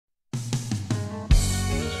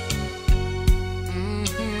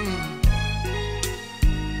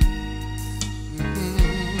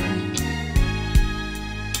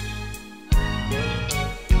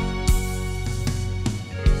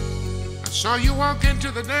Saw you walk into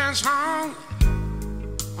the dance hall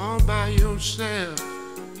all by yourself.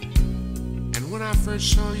 And when I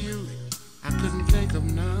first saw you, I couldn't think of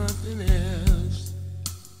nothing else.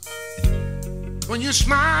 When you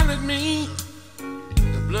smiled at me,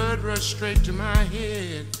 the blood rushed straight to my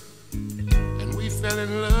head. And we fell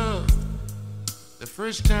in love the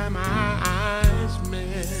first time our eyes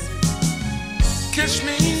met. Kiss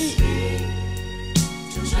me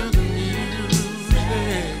to the music.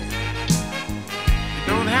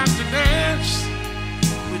 You don't have to dance,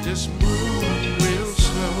 we just move real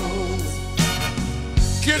slow.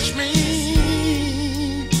 Kiss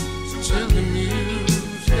me to the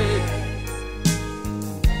music.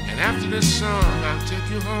 And after this song, I'll take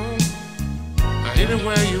you home or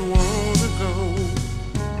anywhere you want to go.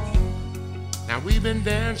 Now we've been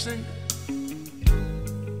dancing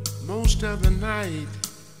most of the night,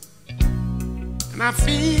 and I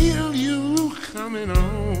feel you coming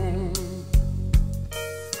on.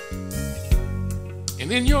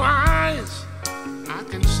 And in your eyes, I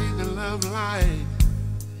can see the love light.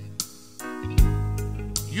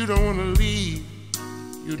 You don't want to leave,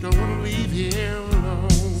 you don't want to leave here alone.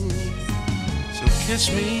 So kiss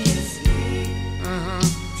me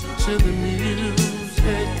to the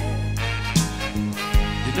music.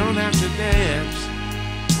 You don't have to dance,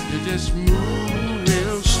 you just move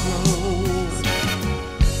real slow.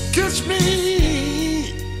 Kiss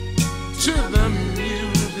me to the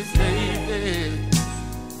music, baby.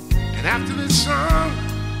 And after this song,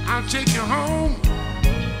 I'll take you home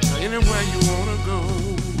or anywhere you wanna go.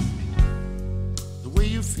 The way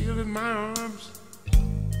you feel in my arms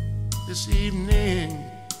this evening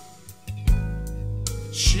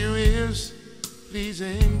sure is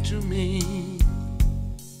pleasing to me.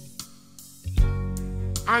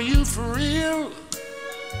 Are you for real?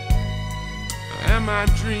 Or am I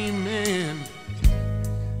dreaming?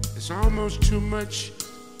 It's almost too much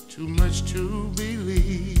to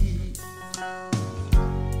believe.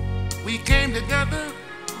 We came together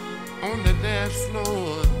on the dance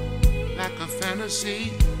floor like a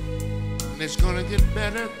fantasy, and it's gonna get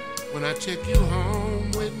better when I take you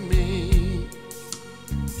home with me.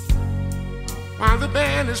 While the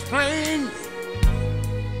band is playing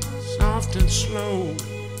soft and slow,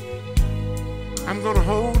 I'm gonna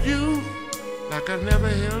hold you like I never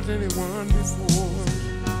held anyone before.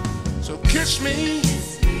 So kiss me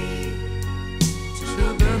to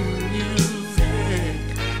the music.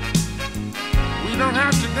 We don't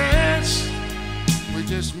have to dance, we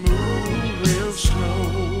just move real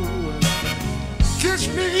slow. Kiss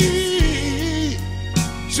me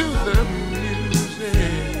to the music.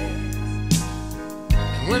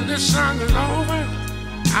 And when this song is over,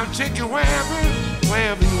 I'll take you wherever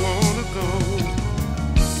you wanna go.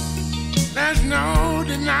 There's no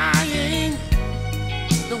denying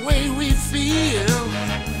the way we feel,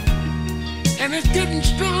 and it's getting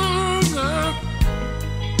stronger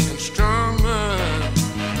and stronger.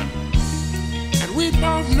 And we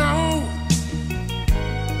both know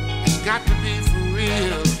it's got to be for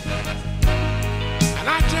real. And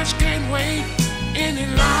I just can't wait any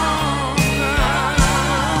longer.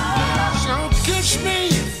 So kiss me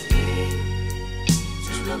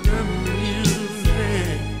to the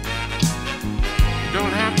music. You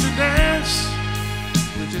don't have to dance,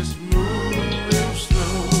 you just move real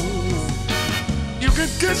slow. You can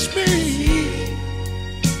kiss me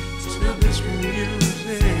to this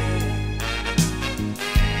music.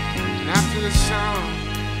 And after the song,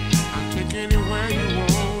 I'll take you anywhere you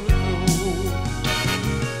want to go.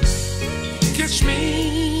 Kiss me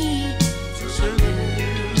to the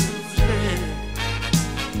music.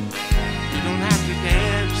 You don't have to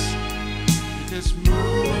dance, you just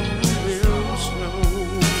move real slow.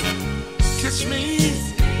 Kiss me